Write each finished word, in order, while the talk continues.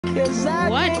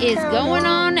What is going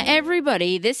on,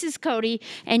 everybody? This is Cody,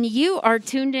 and you are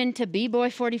tuned in to B-Boy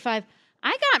 45.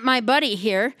 I got my buddy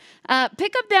here.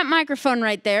 Pick up that microphone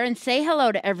right there and say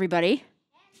hello to everybody.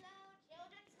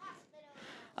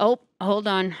 Oh, hold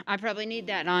on. I probably need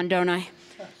that on, don't I?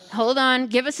 Hold on.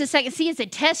 Give us a second. See, it's a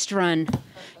test run.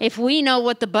 If we know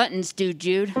what the buttons do,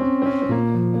 Jude.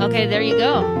 Okay, there you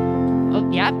go. Oh,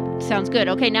 yep. Sounds good.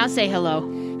 Okay, now say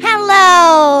hello.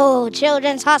 Hello,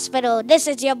 Children's Hospital. This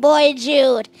is your boy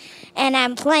Jude, and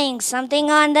I'm playing something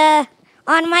on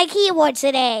my keyboard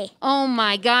today. Oh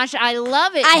my gosh, I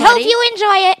love it. I buddy. hope you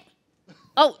enjoy it.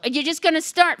 Oh, you're just gonna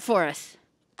start for us.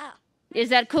 Oh. Is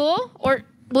that cool? Or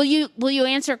will you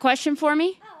answer a question for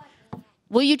me?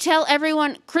 Will you tell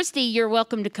everyone, Christy, you're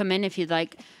welcome to come in if you'd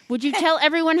like. Would you tell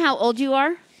everyone how old you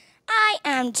are? I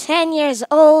am 10 years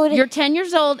old. You're 10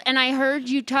 years old, and I heard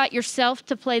you taught yourself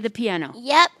to play the piano.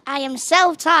 Yep, I am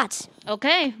self-taught.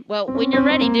 Okay, well, when you're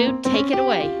ready, dude, take it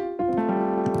away.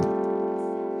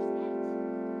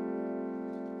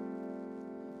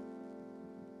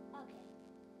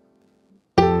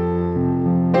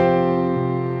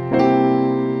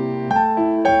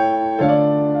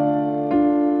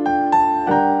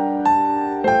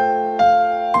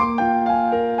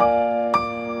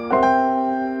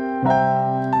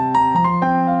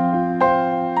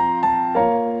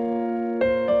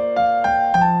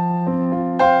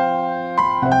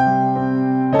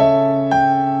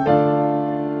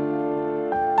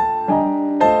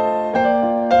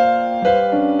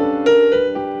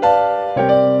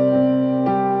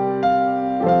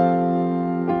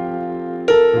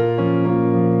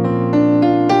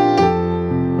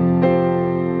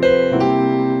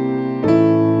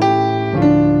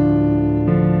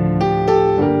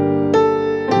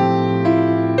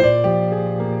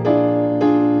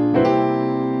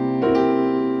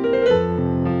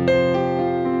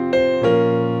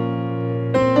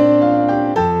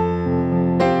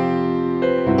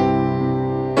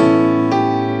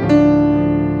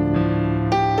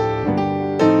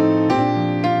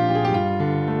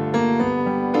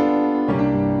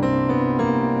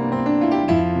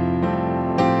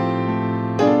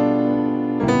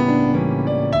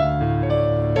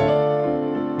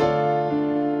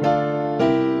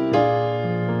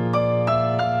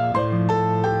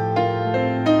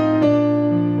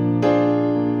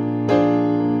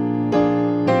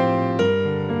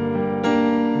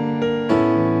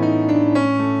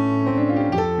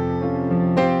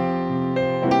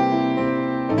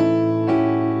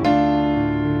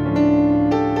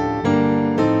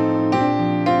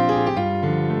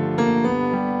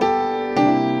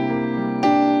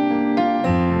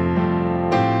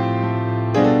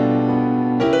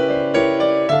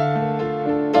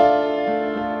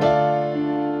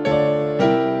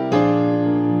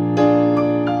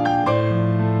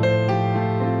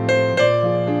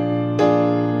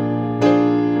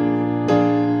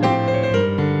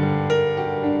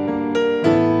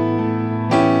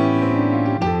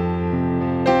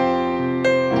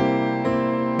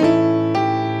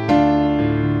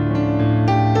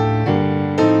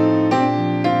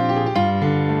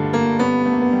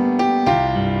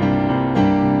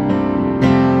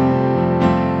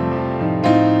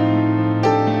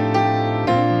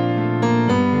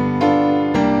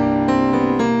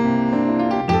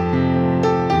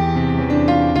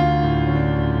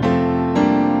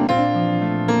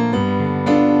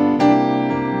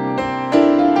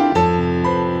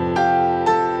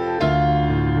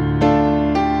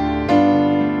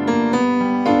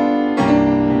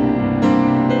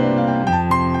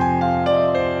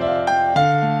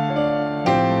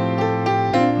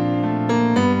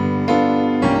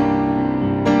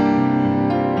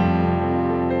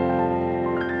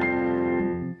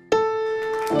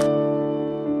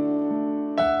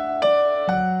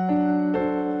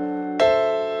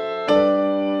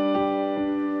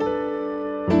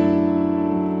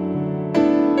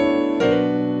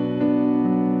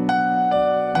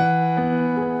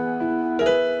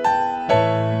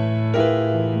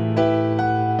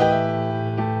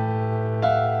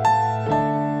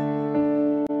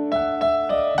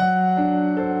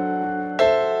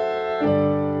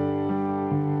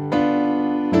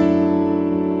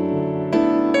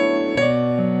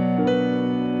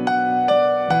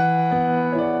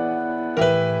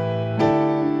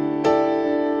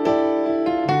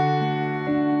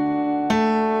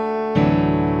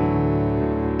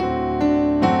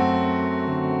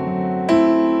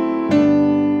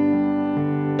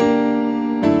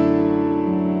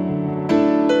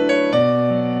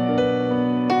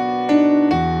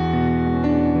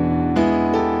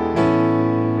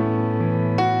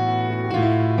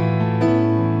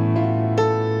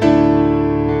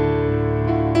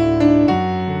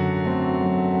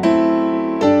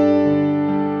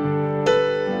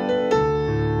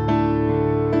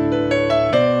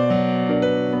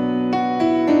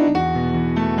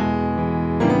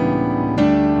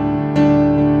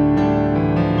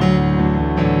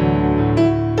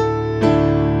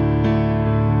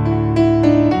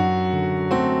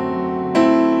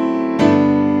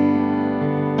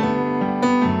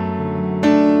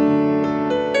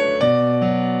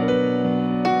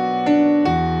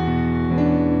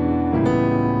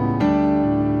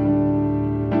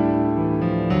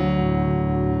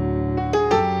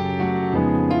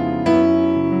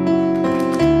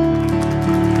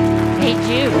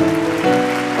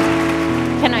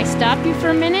 stop you for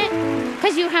a minute?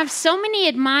 Because you have so many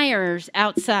admirers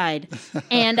outside.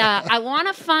 And I want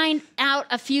to find out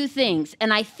a few things.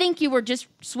 And I think you were just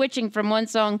switching from one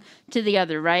song to the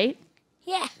other, right?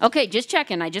 Yeah. Okay, just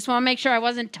checking. I just want to make sure I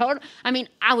wasn't total. I mean,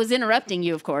 I was interrupting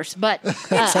you, of course, but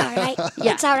It's all right.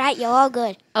 yeah. It's all right. You're all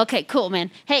good. Okay, cool, man.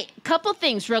 Hey, couple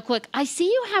things real quick. I see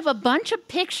you have a bunch of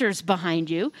pictures behind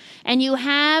you, and you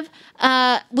have,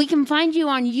 we can find you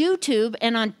on YouTube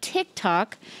and on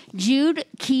TikTok,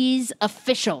 Judekeyz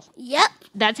Official. Yep.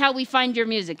 That's how we find your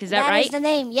music. Is that right? That is the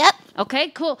name. Yep. Okay,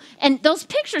 cool. And those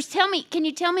pictures, can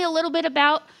you tell me a little bit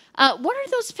about, what are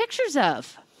those pictures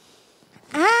of?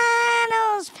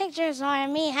 Those pictures are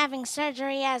me having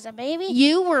surgery as a baby.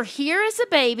 You were here as a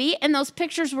baby, and those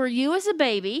pictures were you as a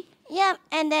baby. Yep,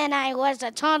 and then I was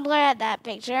a toddler at that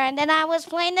picture, and then I was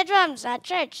playing the drums at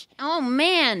church. Oh,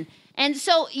 man. And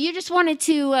so you just wanted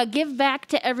to give back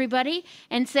to everybody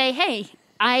and say, hey,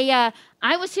 I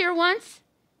was here once.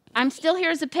 I'm still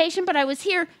here as a patient, but I was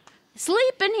here,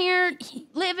 sleeping here,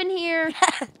 living here.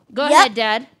 Go ahead,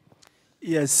 Dad.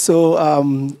 Yes,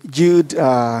 so Jude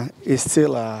is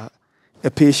still a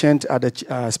patient at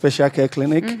the special care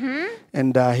clinic,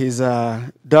 and he's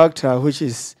a doctor,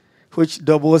 which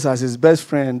doubles as his best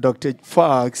friend, Dr.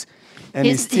 Fox, and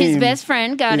his team. His best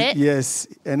friend, got it. Yes,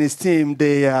 and his team,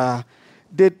 they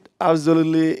did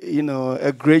absolutely,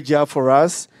 a great job for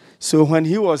us. So when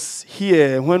he was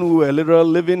here, when we were literally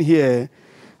living here,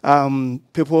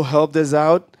 people helped us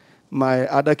out. My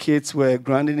other kids were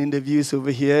granting interviews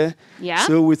over here. Yeah.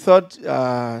 So we thought,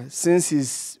 since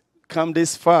he's come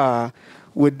this far,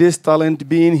 with this talent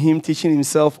being him teaching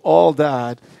himself all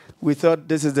that, we thought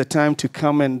this is the time to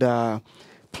come and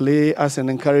play as an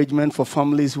encouragement for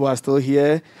families who are still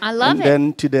here. I love it. And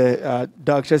then to the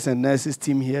doctors and nurses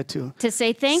team here too. To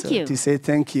say thank you. To say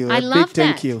thank you. I A love big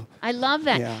thank you. I love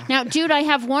that. Yeah. Now, Jude, I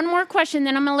have one more question,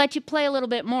 then I'm going to let you play a little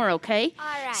bit more, okay?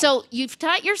 All right. So you've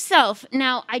taught yourself.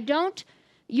 Now,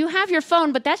 you have your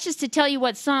phone, but that's just to tell you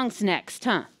what song's next,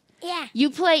 huh? Yeah.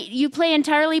 You play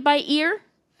entirely by ear?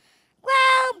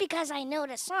 Well, because I know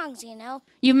the songs,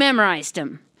 You memorized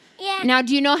them. Yeah. Now,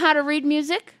 do you know how to read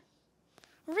music?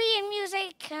 Reading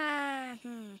music,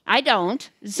 I don't.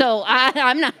 So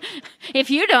I'm not. If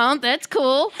you don't, that's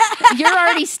cool. You're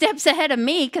already steps ahead of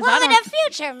me because well, I don't. in the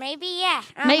future, maybe, yeah.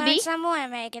 I'll Maybe. learn some more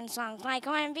American songs like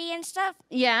R&B and stuff.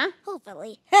 Yeah.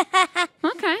 Hopefully.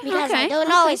 Okay. Because okay. I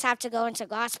don't always have to go into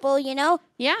gospel, Yeah.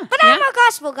 But yeah. I'm a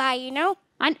gospel guy,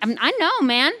 I know,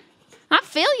 man. I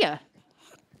feel you.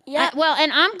 Yeah. Well,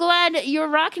 and I'm glad you're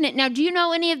rocking it. Now, do you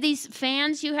know any of these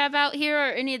fans you have out here,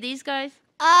 or any of these guys?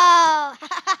 Oh.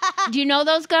 Do you know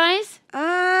those guys?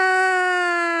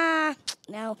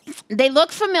 No. They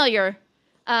look familiar.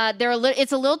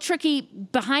 It's a little tricky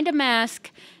behind a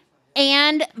mask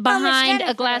and behind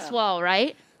a glass Jennifer. wall,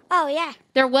 right? Oh, yeah.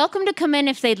 They're welcome to come in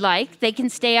if they'd like. They can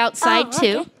stay outside Oh,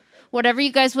 too. okay. Whatever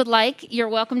you guys would like, you're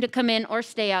welcome to come in or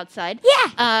stay outside.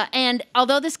 Yeah. And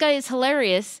although this guy is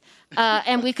hilarious,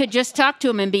 and we could just talk to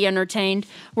him and be entertained,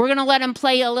 we're gonna let him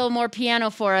play a little more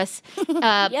piano for us.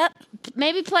 Yep.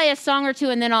 Maybe play a song or two,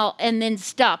 and then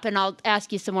stop, and I'll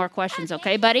ask you some more questions.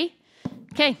 Okay, buddy?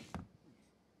 Okay.